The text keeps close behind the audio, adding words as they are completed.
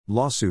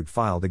Lawsuit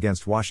filed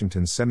against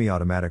Washington's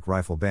semi-automatic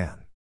rifle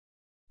ban.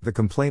 The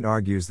complaint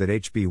argues that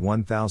HB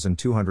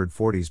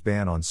 1240's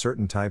ban on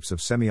certain types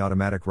of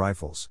semi-automatic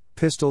rifles,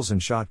 pistols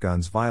and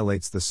shotguns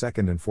violates the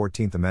Second and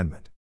 14th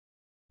Amendment.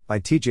 By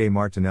T.J.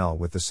 Martinell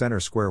with the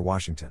Center Square,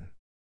 Washington.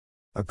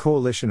 A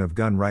coalition of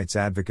gun rights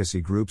advocacy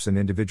groups and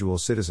individual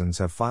citizens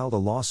have filed a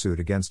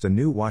lawsuit against a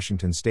new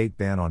Washington state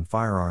ban on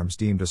firearms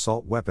deemed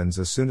assault weapons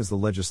as soon as the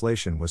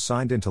legislation was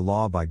signed into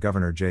law by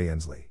Governor Jay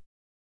Inslee.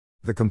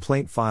 The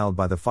complaint filed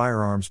by the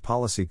Firearms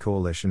Policy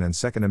Coalition and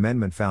Second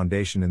Amendment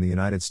Foundation in the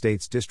United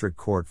States District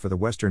Court for the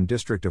Western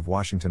District of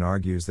Washington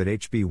argues that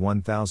HB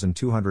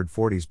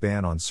 1240's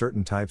ban on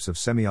certain types of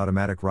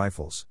semi-automatic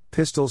rifles,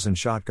 pistols and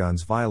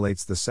shotguns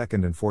violates the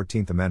Second and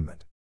 14th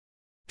Amendment.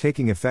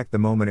 Taking effect the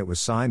moment it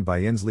was signed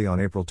by Inslee on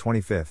April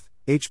 25,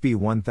 HB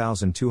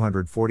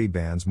 1240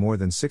 bans more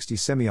than 60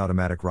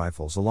 semi-automatic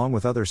rifles along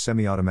with other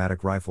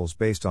semi-automatic rifles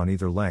based on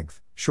either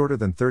length, shorter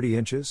than 30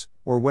 inches,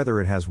 or whether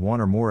it has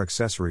one or more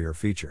accessory or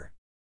feature.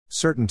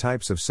 Certain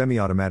types of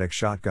semi-automatic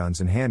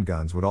shotguns and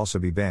handguns would also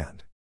be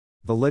banned.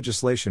 The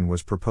legislation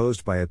was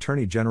proposed by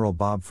Attorney General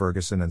Bob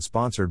Ferguson and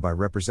sponsored by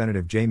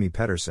Representative Jamie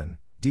Pedersen,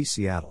 D.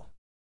 Seattle.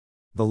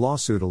 The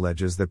lawsuit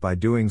alleges that by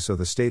doing so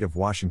the state of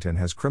Washington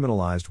has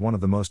criminalized one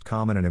of the most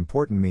common and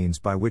important means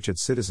by which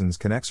its citizens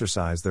can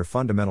exercise their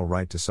fundamental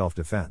right to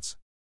self-defense.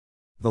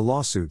 The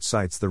lawsuit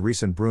cites the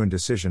recent Bruen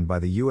decision by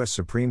the U.S.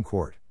 Supreme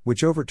Court,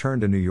 which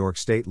overturned a New York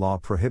state law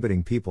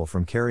prohibiting people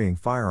from carrying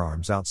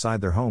firearms outside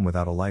their home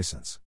without a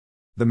license.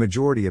 The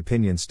majority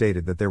opinion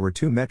stated that there were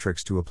two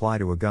metrics to apply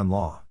to a gun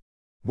law: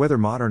 whether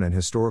modern and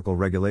historical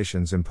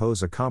regulations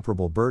impose a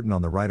comparable burden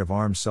on the right of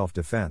armed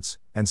self-defense,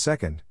 and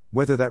second,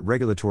 whether that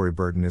regulatory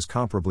burden is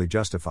comparably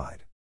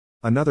justified.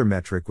 Another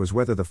metric was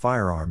whether the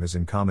firearm is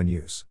in common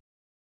use.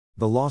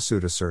 The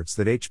lawsuit asserts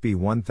that HB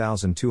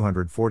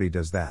 1240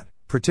 does that,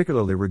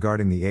 particularly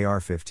regarding the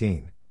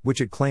AR-15, which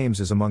it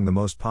claims is among the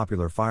most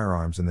popular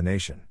firearms in the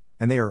nation,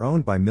 and they are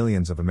owned by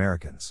millions of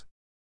Americans.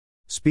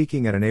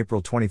 Speaking at an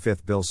April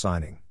 25 bill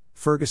signing,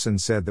 Ferguson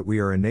said that we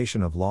are a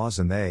nation of laws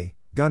and they,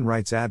 gun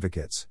rights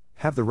advocates,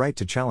 have the right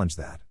to challenge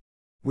that.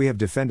 We have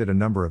defended a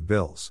number of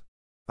bills.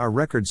 Our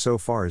record so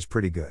far is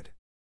pretty good.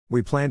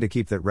 We plan to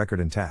keep that record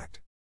intact.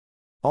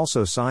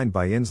 Also signed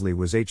by Inslee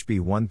was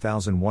HB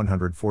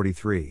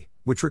 1143,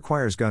 which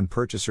requires gun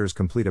purchasers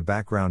complete a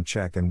background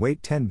check and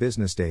wait 10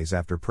 business days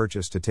after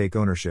purchase to take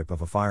ownership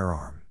of a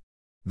firearm.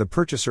 The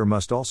purchaser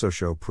must also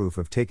show proof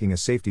of taking a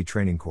safety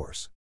training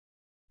course.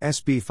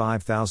 SB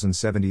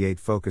 5078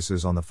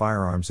 focuses on the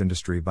firearms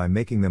industry by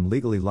making them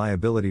legally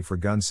liable for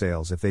gun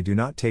sales if they do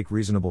not take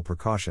reasonable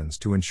precautions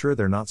to ensure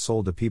they're not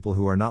sold to people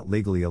who are not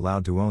legally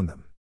allowed to own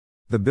them.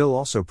 The bill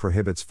also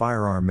prohibits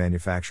firearm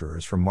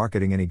manufacturers from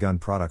marketing any gun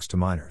products to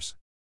minors.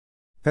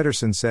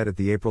 Pedersen said at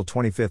the April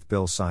 25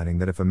 bill signing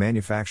that if a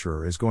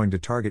manufacturer is going to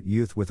target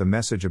youth with a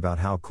message about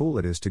how cool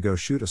it is to go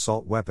shoot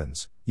assault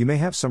weapons, you may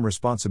have some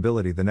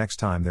responsibility the next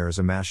time there is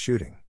a mass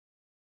shooting.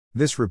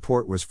 This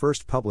report was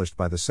first published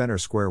by the Center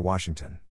Square, Washington.